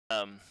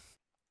Um,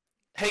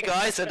 hey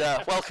guys, and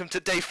welcome to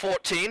day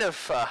 14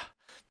 of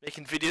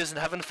making videos and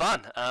having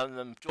fun.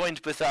 I'm joined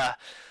with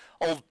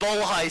old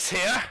Bolhuis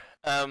here.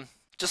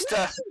 Just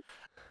You're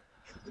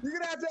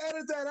gonna have to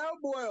edit that out,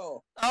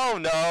 Boyle. Oh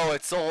no,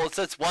 it's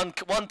one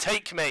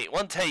take, mate.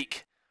 One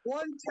take.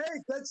 One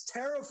take. That's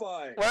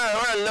terrifying.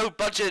 We're a low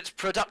budget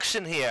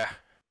production here.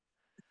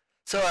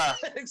 So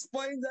That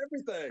explains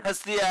everything. has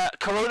the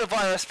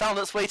coronavirus found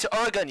its way to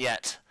Oregon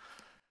yet?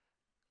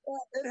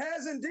 It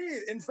has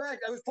indeed. In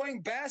fact, I was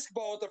playing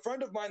basketball with a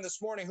friend of mine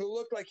this morning who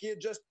looked like he had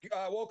just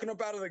woken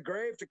up out of the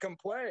grave to come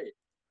play.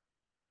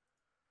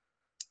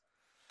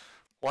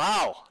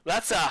 Wow,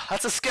 that's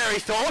a scary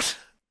thought.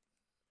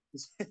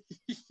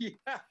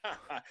 Yeah,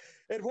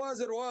 it was.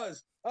 It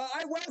was.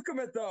 I welcome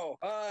it though.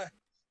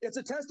 It's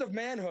a test of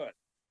manhood.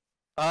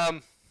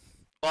 Well,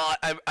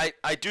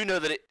 I do know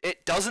that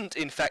it doesn't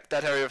infect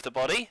that area of the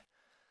body,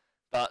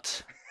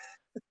 but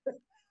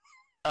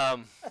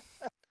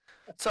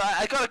so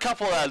I got a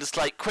couple just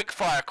like quick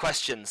fire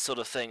questions sort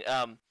of thing.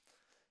 You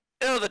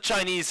know, the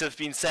Chinese have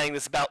been saying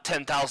there's about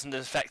 10,000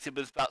 infected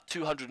with about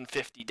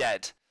 250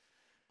 dead.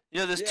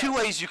 You know, there's two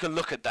ways you can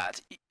look at that.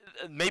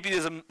 Maybe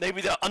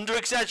they're under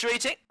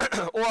exaggerating,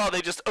 or are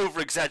they just over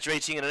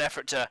exaggerating in an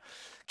effort to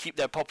keep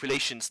their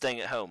population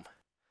staying at home?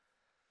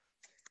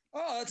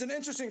 Oh, that's an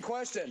interesting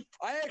question.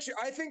 I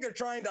think they're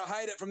trying to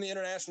hide it from the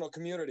international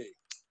community.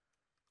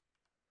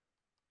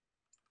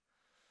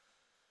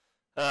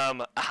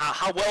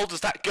 How well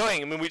does that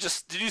going? I mean,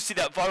 did you see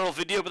that viral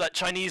video with that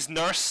Chinese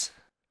nurse?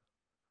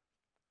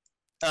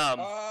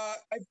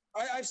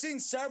 I've seen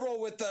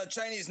several with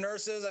Chinese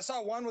nurses. I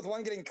saw one with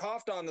one getting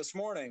coughed on this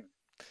morning.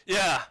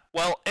 Yeah,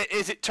 well,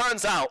 it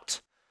turns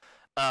out,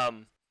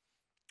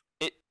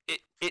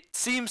 it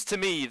seems to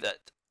me that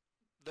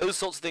those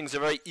sorts of things are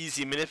very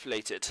easily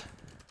manipulated.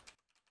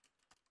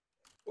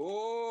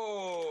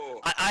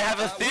 Oh. I have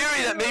a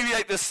theory that maybe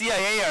like the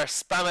CIA are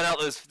spamming out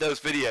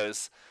those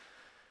videos.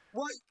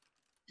 Well,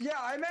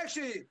 yeah, I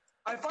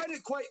find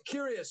it quite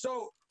curious.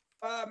 So,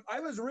 I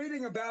was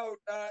reading about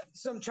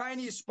some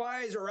Chinese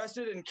spies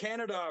arrested in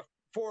Canada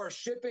for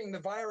shipping the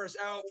virus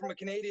out from a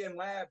Canadian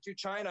lab to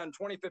China in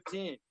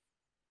 2015.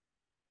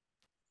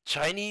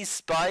 Chinese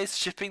spies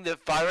shipping the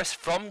virus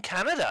from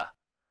Canada?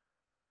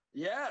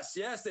 Yes,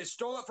 they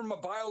stole it from a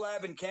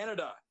biolab in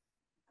Canada.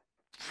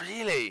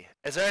 Really?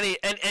 Is there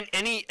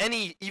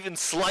any even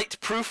slight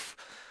proof?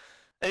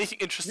 Anything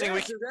interesting?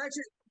 Yes,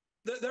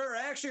 there are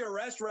actually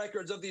arrest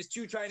records of these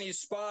two Chinese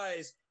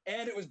spies,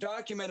 and it was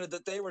documented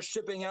that they were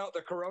shipping out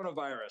the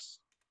coronavirus.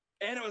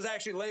 And it was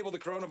actually labeled the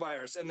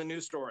coronavirus in the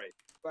news story.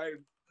 I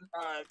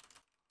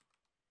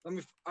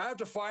have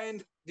to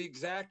find the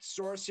exact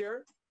source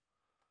here.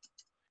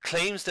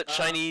 Claims that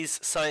Chinese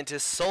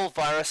scientists solved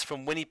virus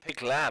from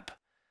Winnipeg lab.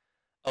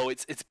 Oh,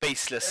 it's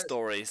baseless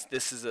stories.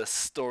 This is a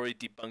story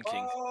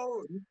debunking.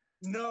 Oh,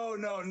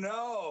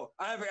 no.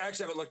 I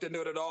actually haven't looked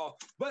into it at all.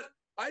 But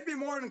I'd be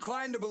more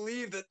inclined to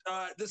believe that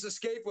this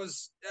escape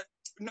was,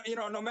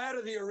 no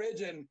matter the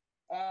origin,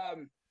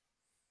 I'd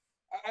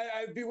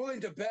be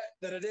willing to bet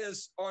that it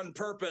is on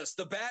purpose.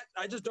 The bat,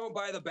 I just don't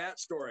buy the bat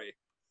story.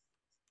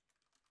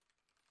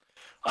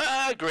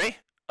 I agree.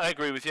 I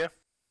agree with you.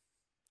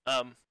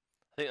 I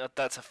think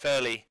that's a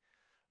fairly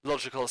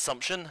logical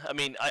assumption. I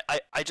mean,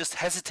 I just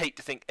hesitate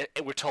to think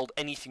we're told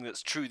anything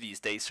that's true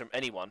these days from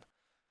anyone.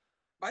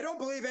 I don't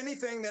believe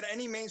anything that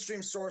any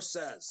mainstream source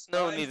says.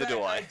 No, neither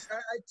do I.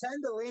 I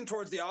tend to lean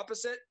towards the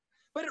opposite,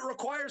 but it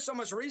requires so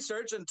much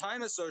research and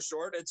time is so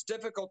short, it's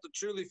difficult to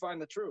truly find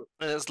the truth.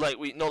 And it's like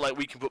not like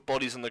we can put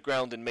bodies on the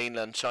ground in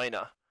mainland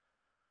China.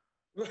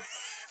 Well,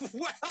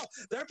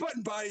 they're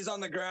putting bodies on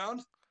the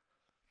ground.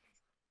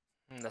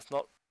 That's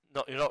not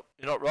you're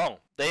not wrong.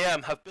 They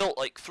have built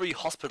like 3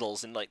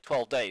 hospitals in like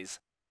 12 days.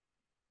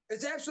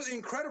 It's absolutely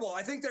incredible.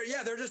 I think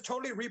they're just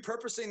totally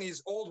repurposing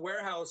these old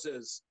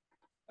warehouses.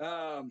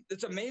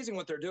 It's amazing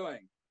what they're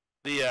doing.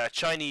 The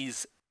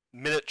Chinese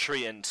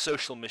military and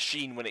social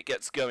machine, when it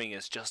gets going,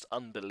 is just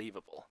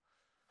unbelievable.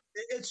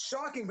 It's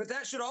shocking, but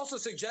that should also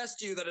suggest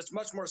to you that it's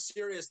much more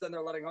serious than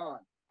they're letting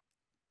on.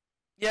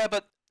 Yeah,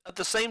 but at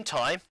the same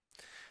time,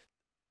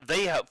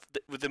 they have,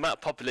 with the amount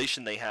of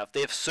population they have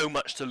so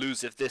much to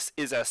lose if this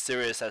is as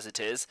serious as it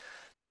is.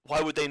 Why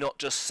would they not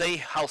just say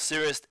how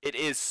serious it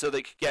is so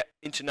they could get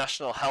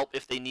international help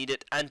if they need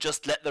it and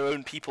just let their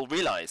own people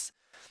realize?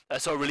 I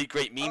saw a really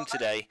great meme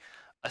today.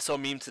 I saw a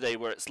meme today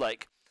where it's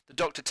like, the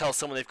doctor tells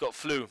someone they've got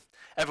flu.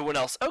 Everyone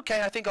else,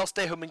 okay, I think I'll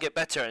stay home and get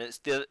better. And it's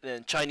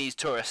the Chinese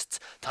tourists,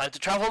 time to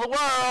travel the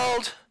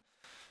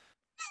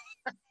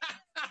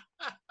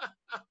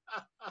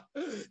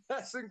world!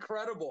 That's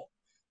incredible.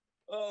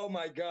 Oh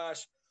my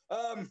gosh.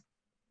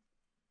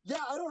 Yeah,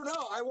 I don't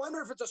know. I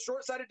wonder if it's a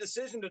short-sighted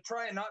decision to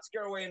try and not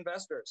scare away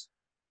investors.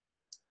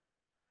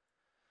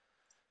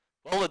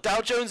 Well, the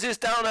Dow Jones is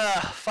down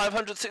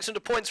 500,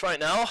 600 points right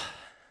now.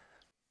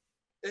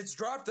 It's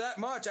dropped that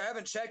much. I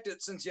haven't checked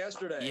it since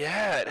yesterday.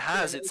 Yeah, it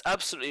has. It's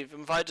absolutely...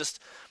 If I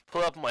just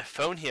pull up on my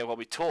phone here while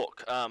we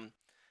talk,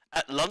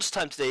 at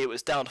lunchtime today it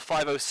was down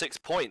 506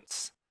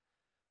 points.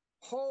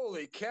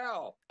 Holy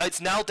cow!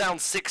 It's now down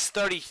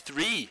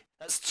 633.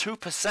 That's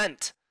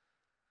 2%.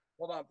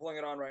 Hold on, pulling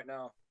it on right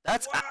now.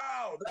 That's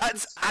Wow,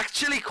 that's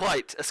actually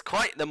quite. It's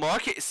quite. The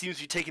market seems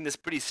to be taking this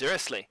pretty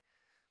seriously.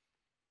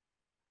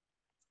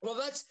 well.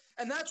 That's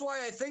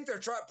why I think they're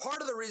trying.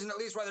 Part of the reason, at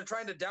least, why they're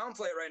trying to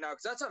downplay it right now,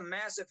 because that's a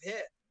massive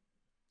hit.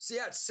 See,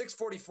 yeah, it's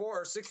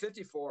 644 or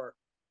 654.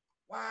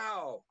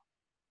 Wow.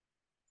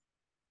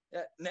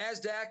 Yeah,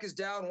 Nasdaq is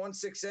down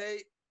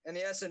 168, and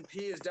the S&P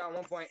is down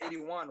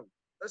 1.81.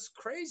 That's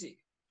crazy.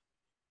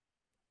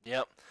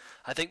 Yep.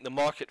 I think the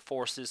market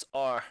forces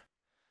are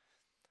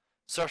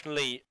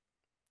certainly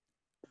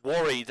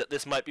worried that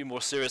this might be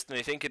more serious than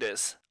they think it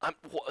is.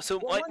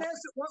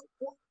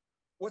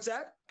 What's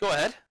that? Go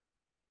ahead.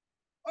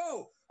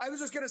 Oh, I was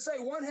just going to say,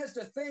 one has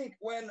to think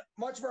when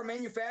much of our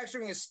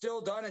manufacturing is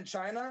still done in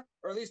China,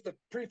 or at least the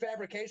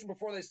prefabrication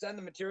before they send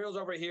the materials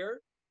over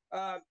here.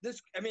 And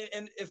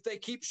if they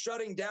keep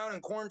shutting down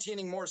and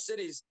quarantining more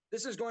cities,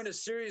 this is going to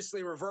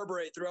seriously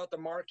reverberate throughout the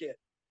market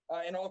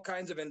in all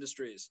kinds of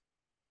industries.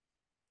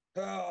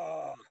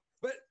 But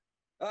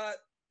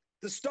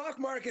the stock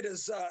market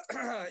is,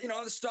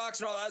 the stocks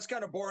and all that's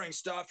kind of boring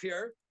stuff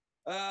here.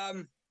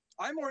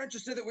 I'm more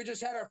interested that we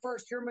just had our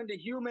first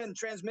human-to-human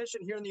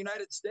transmission here in the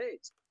United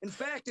States. In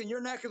fact, in your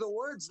neck of the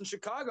woods in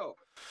Chicago.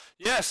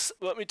 Yes,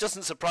 well, it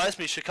doesn't surprise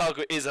me.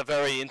 Chicago is a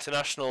very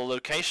international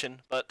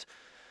location, but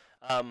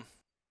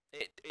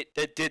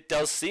it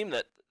does seem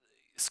that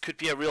this could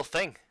be a real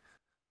thing.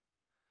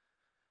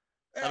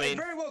 I mean, it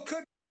very well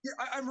could.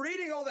 I'm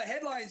reading all the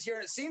headlines here,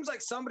 and it seems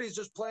like somebody's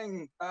just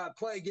playing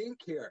Plague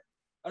Inc. here.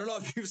 I don't know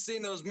if you've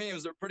seen those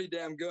memes; they're pretty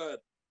damn good.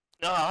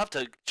 No, I'll have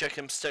to check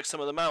some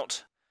of them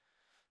out.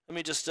 Let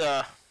me just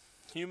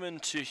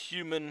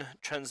human-to-human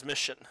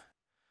transmission,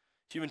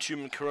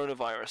 human-to-human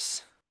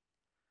coronavirus.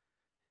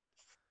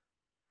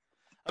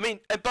 I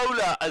mean,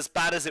 Ebola, as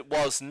bad as it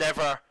was,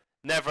 never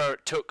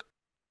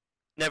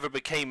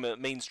became a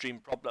mainstream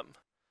problem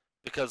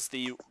because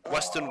the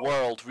Western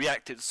world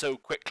reacted so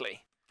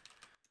quickly.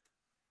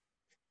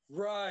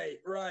 Right.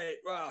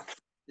 Wow.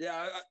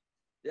 Yeah,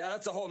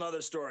 that's a whole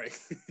nother story.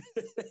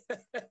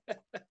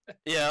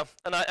 Yeah,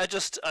 and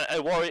I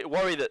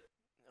worry that.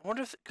 I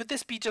wonder if could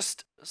this be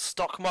just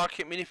stock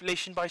market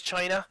manipulation by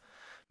China?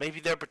 Maybe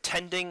they're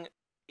pretending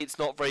it's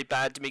not very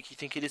bad to make you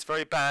think it is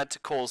very bad to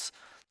cause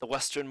the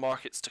Western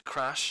markets to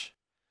crash.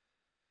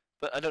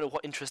 But I don't know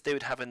what interest they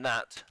would have in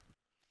that.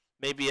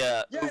 Maybe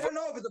I don't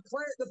know, but the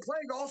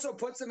plague also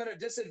puts them at a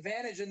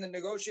disadvantage in the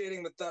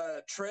negotiating with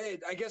the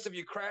trade. I guess if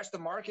you crash the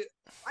market,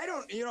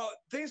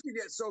 things can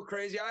get so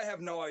crazy. I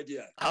have no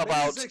idea. How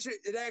about it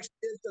actually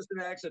is just an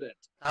accident?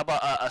 How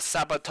about a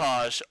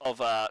sabotage of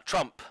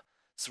Trump's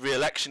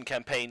re-election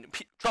campaign?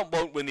 Trump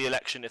won't win the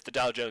election if the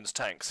Dow Jones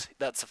tanks.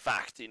 That's a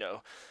fact.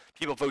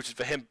 People voted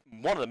for him.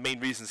 One of the main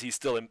reasons he's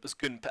still as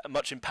good,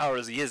 much in power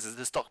as he is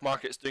the stock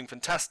market is doing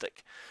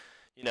fantastic.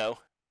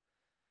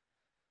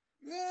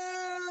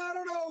 I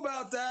don't know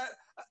about that.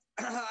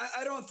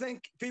 I don't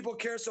think people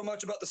care so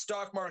much about the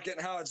stock market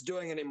and how it's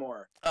doing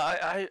anymore.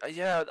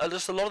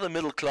 Just a lot of the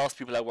middle class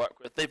people I work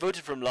with, they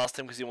voted for him last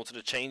time because he wanted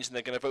to change, and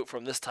they're going to vote for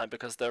him this time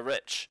because they're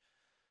rich.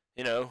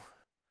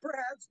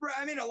 Perhaps.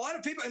 I mean, a lot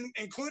of people,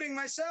 including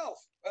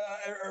myself,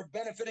 are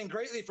benefiting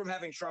greatly from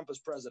having Trump as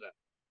president.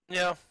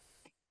 Yeah,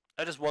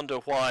 I just wonder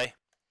why.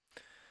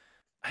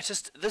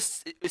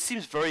 It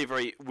seems very,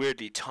 very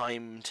weirdly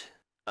timed.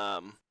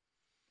 I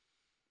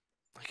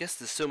guess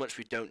there's so much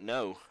we don't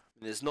know.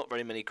 There's not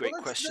very many great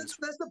questions.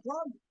 That's the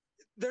problem.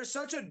 There's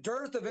such a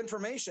dearth of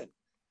information.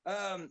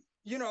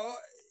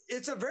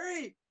 It's a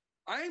very.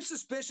 I'm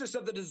suspicious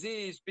of the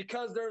disease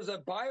because there's a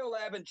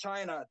biolab in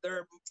China.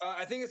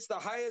 I think it's the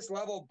highest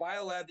level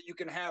biolab that you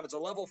can have. It's a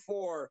level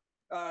 4,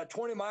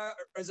 20 miles.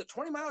 Is it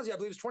 20 miles? Yeah, I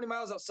believe it's 20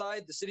 miles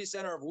outside the city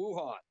center of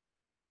Wuhan.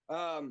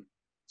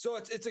 So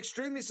it's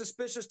extremely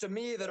suspicious to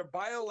me that a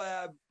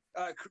biolab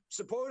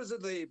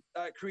supposedly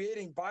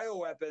creating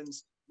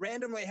bioweapons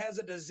randomly has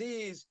a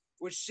disease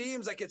which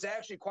seems like it's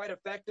actually quite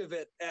effective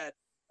at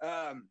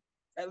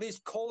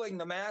least culling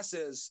the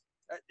masses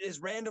is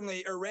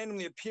randomly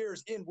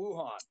appears in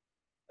Wuhan.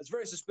 It's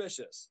very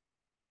suspicious.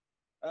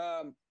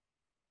 Of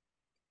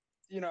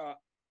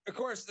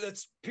course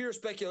that's pure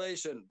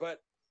speculation,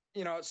 but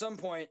at some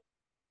point,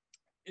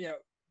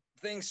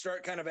 things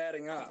start kind of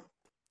adding up.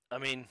 I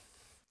mean,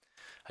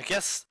 I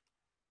guess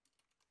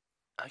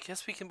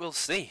we'll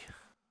see.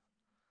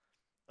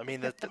 I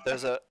mean,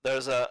 there's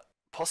a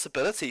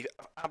possibility,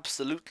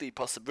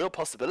 real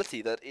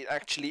possibility that it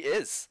actually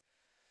is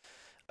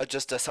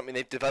just something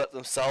they've developed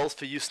themselves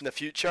for use in the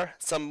future.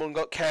 Someone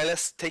got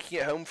careless taking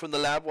it home from the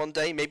lab one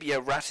day. Maybe a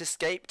rat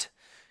escaped,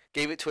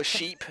 gave it to a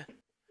sheep.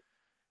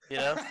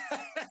 I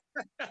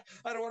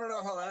don't want to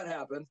know how that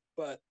happened,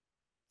 but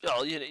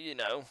well,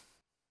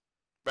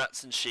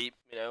 rats and sheep.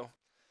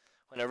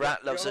 When a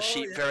rat loves a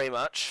sheep very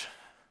much.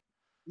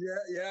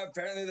 Yeah,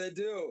 apparently they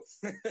do.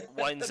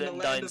 Wines it and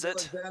dines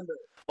it.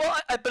 Well,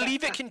 I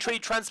believe it can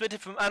trade transmitted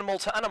from animal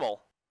to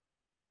animal.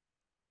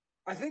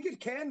 I think it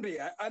can be.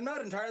 I'm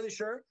not entirely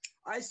sure.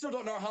 I still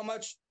don't know how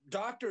much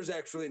doctors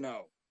actually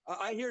know.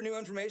 I hear new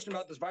information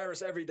about this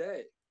virus every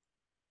day,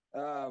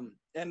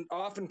 and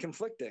often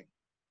conflicting.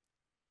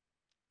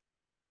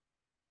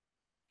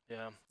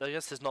 Yeah, I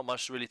guess there's not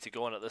much really to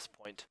go on at this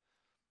point.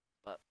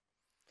 But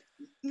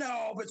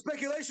No, but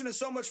speculation is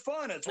so much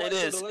fun. It's why it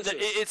it's so is.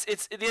 delicious.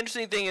 It's the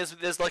interesting thing is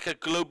there's like a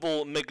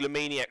global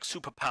megalomaniac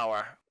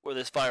superpower where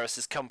this virus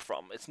has come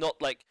from. It's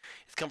not like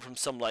it's come from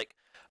some like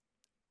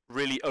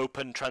really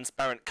open,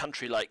 transparent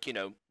country like, you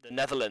know, the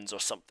Netherlands or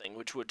something,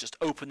 which would just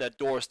open their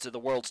doors to the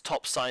world's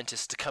top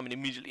scientists to come in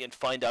immediately and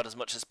find out as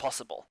much as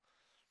possible.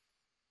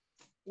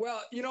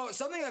 Well, you know,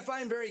 something I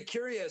find very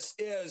curious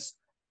is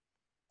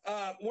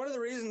one of the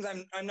reasons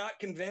I'm not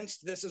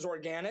convinced this is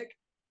organic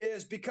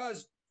is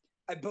because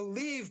I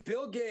believe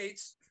Bill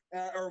Gates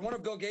or one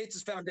of Bill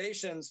Gates's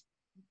foundations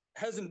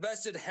has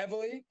invested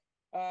heavily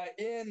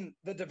in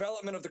the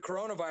development of the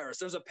coronavirus.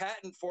 There's a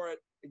patent for it.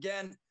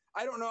 Again,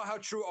 I don't know how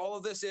true all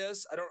of this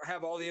is. I don't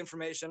have all the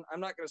information.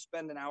 I'm not going to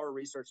spend an hour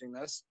researching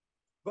this,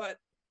 but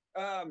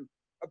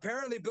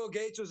apparently Bill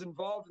Gates was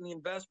involved in the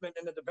investment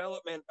and the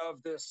development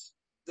of this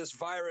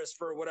virus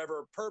for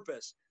whatever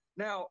purpose.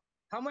 Now,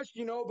 how much do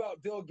you know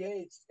about Bill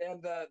Gates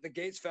and the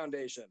Gates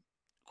Foundation?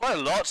 Quite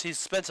a lot. He's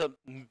spent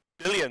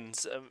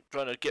billions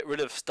trying to get rid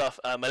of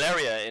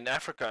malaria in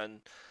Africa and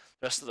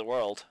the rest of the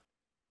world.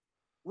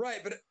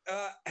 Right, but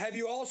have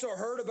you also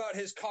heard about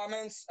his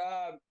comments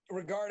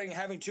regarding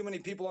having too many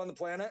people on the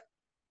planet?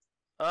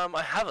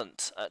 I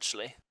haven't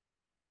actually.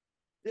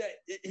 Yeah,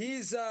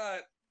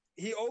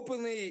 he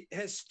openly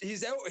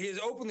he's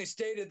openly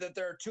stated that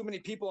there are too many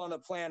people on the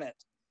planet,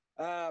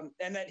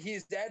 and that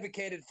he's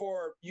advocated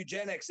for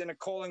eugenics and a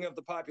culling of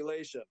the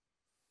population.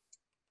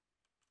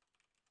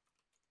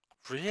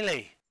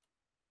 Really?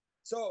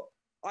 So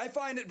I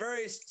find it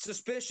very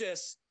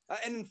suspicious.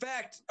 And in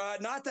fact,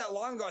 not that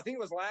long ago, I think it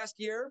was last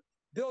year,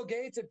 Bill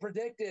Gates had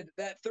predicted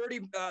that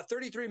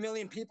 33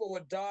 million people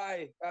would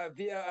die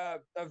via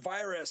a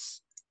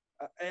virus.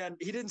 And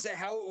he didn't say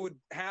how it would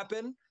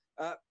happen.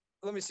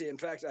 Let me see. In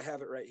fact, I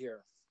have it right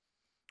here.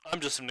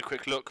 I'm just having a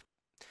quick look.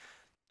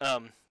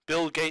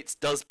 Bill Gates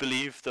does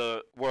believe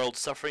the world's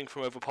suffering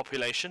from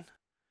overpopulation.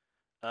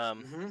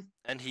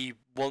 And he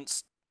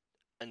wants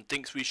and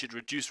thinks we should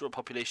reduce world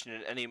population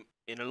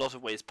in a lot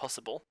of ways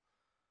possible.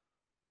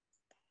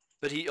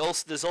 But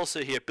there's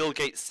also here Bill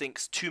Gates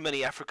thinks too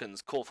many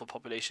Africans call for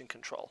population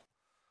control.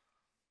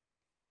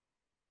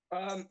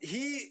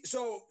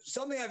 So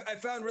something I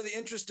found really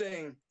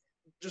interesting,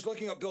 just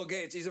looking up Bill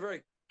Gates, he's a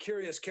very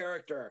curious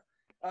character.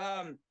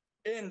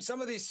 In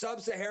some of these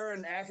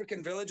sub-Saharan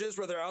African villages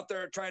where they're out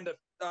there trying to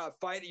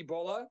fight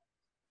Ebola,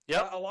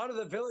 a lot of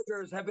the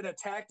villagers have been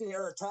attacking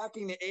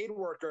the aid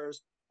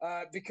workers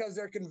because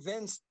they're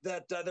convinced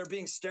that they're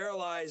being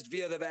sterilized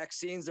via the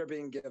vaccines they're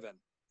being given.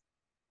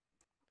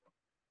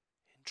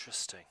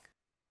 Interesting.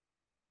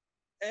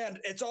 And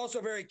it's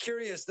also very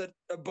curious that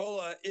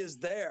Ebola is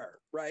there,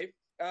 right?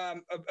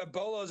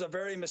 Ebola is a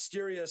very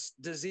mysterious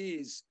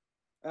disease,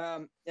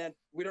 and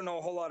we don't know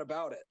a whole lot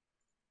about it.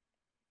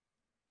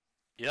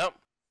 Yep.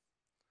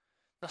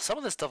 Now, some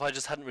of the stuff I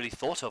just hadn't really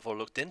thought of or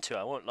looked into,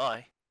 I won't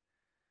lie.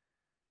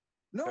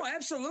 No,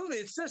 absolutely.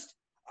 It's just,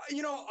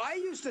 you know, I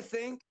used to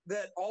think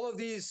that all of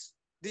these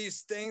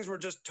things were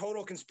just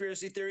total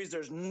conspiracy theories.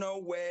 There's no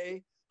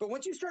way. But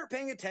once you start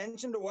paying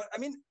attention to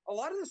a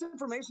lot of this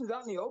information is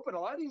out in the open. A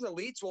lot of these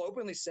elites will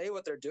openly say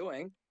what they're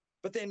doing,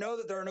 but they know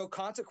that there are no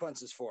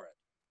consequences for it.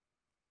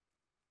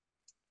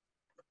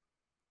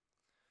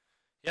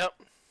 Yep.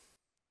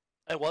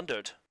 I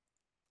wonder.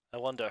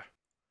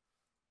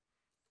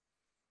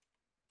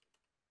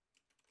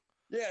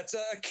 Yeah, it's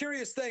a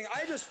curious thing.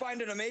 I just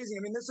find it amazing.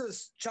 I mean, this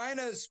is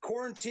China's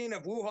quarantine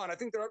of Wuhan. I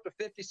think they're up to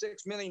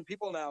 56 million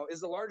people now, is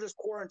the largest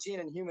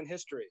quarantine in human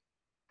history.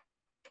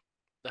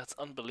 That's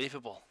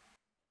unbelievable.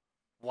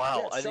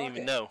 Wow, Yeah, I didn't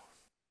even know.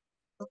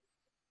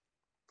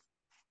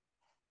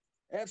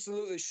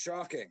 Absolutely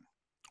shocking.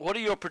 What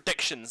are your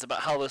predictions about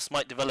how this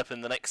might develop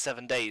in the next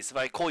 7 days? If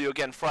I call you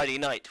again Friday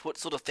night, what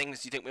sort of things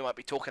do you think we might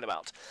be talking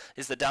about?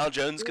 Is the Dow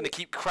Jones going to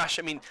keep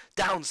crashing? I mean,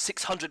 down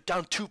 600,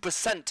 down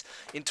 2%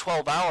 in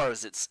 12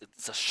 hours. It's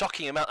a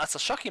shocking amount. That's a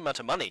shocking amount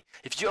of money.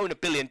 If you own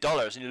 $1 billion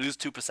and you lose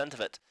 2%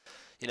 of it,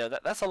 you know,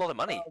 that's a lot of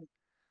money.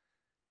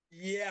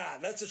 Yeah,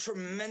 that's a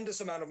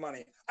tremendous amount of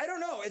money. I don't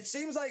know. It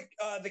seems like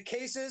the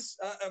cases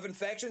of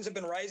infections have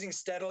been rising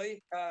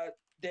steadily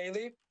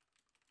daily.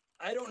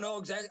 I don't know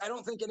exactly. I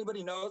don't think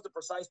anybody knows the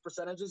precise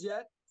percentages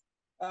yet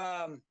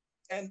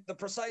and the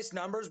precise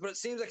numbers, but it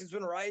seems like it's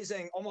been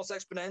rising almost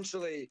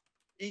exponentially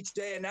each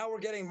day. And now we're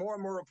getting more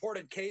and more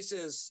reported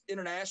cases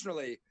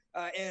internationally.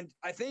 And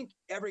I think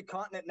every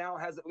continent now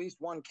has at least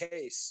one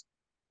case.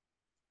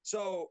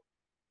 So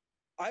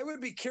I would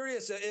be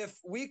curious if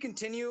we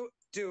continue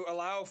to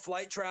allow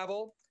flight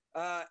travel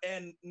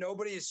and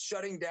nobody is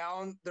shutting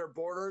down their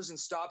borders and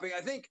stopping.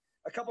 I think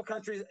a couple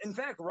countries, in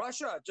fact,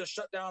 Russia just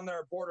shut down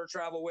their border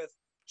travel with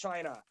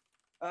China.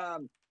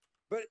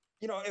 But,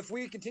 you know, if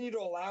we continue to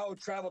allow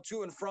travel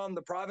to and from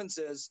the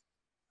provinces,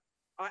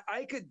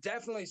 I could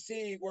definitely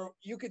see where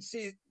you could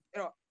see, you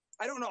know,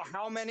 I don't know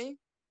how many,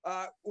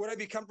 Would I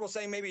be comfortable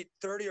saying maybe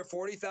 30 or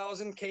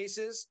 40,000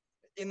 cases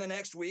in the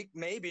next week?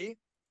 Maybe.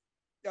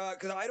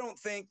 Because I don't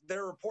think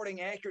they're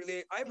reporting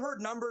accurately. I've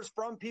heard numbers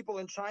from people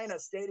in China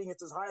stating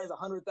it's as high as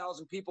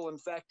 100,000 people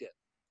infected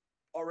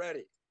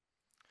already.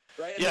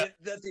 Right? And Yeah.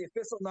 that the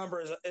official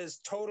number is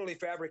totally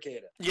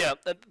fabricated. Yeah,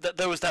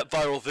 there was that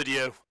viral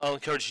video. I'll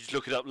encourage you to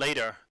look it up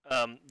later.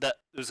 That there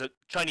was a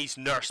Chinese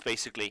nurse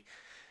basically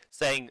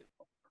saying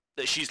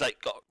that she's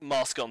like got a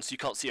mask on, so you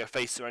can't see her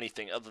face or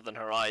anything other than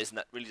her eyes, and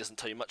that really doesn't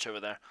tell you much over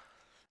there.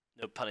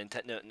 No pun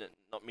intended. No,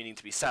 not meaning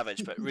to be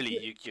savage, but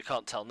really you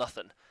can't tell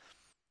nothing.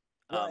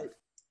 Right.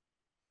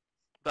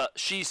 But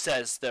she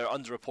says they're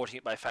underreporting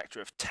it by a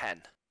factor of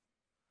 10.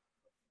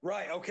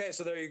 Right. Okay.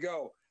 So there you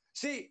go.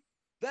 See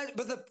that,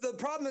 but the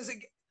problem is,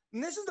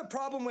 and this is the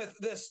problem with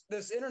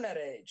this internet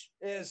age,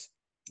 is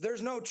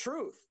there's no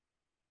truth.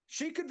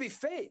 She could be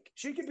fake.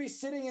 She could be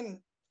sitting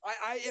in.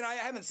 I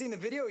haven't seen the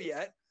video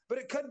yet, but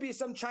it could be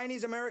some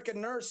Chinese American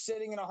nurse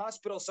sitting in a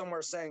hospital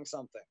somewhere saying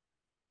something.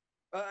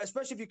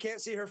 Especially if you can't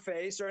see her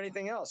face or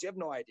anything else, you have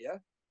no idea.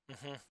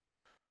 Mm-hmm.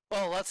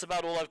 Well, that's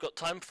about all I've got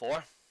time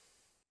for.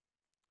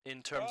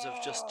 In terms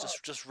of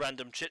just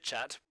random chit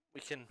chat,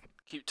 we can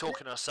keep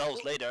talking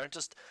ourselves later.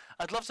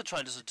 I'd love to try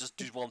and just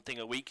do one thing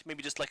a week,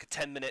 maybe just like a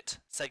 10-minute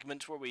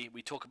segment where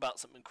we talk about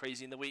something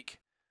crazy in the week.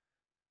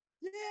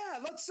 Yeah,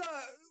 let's.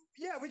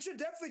 Yeah, we should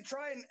definitely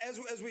try and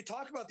as we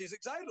talk about these,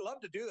 because I'd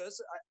love to do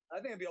this. I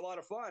think it'd be a lot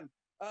of fun.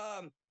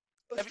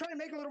 Let's try and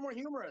make it a little more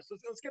humorous.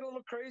 Let's get a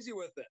little crazy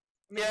with it.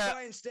 I mean,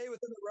 try and stay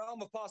within the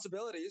realm of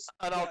possibilities.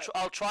 And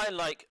I'll try and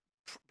like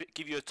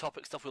give you a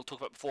topic stuff we'll talk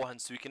about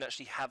beforehand, so we can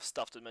actually have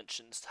stuff to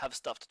mention, have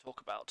stuff to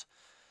talk about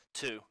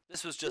too.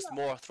 This was just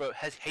more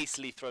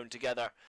hastily thrown together.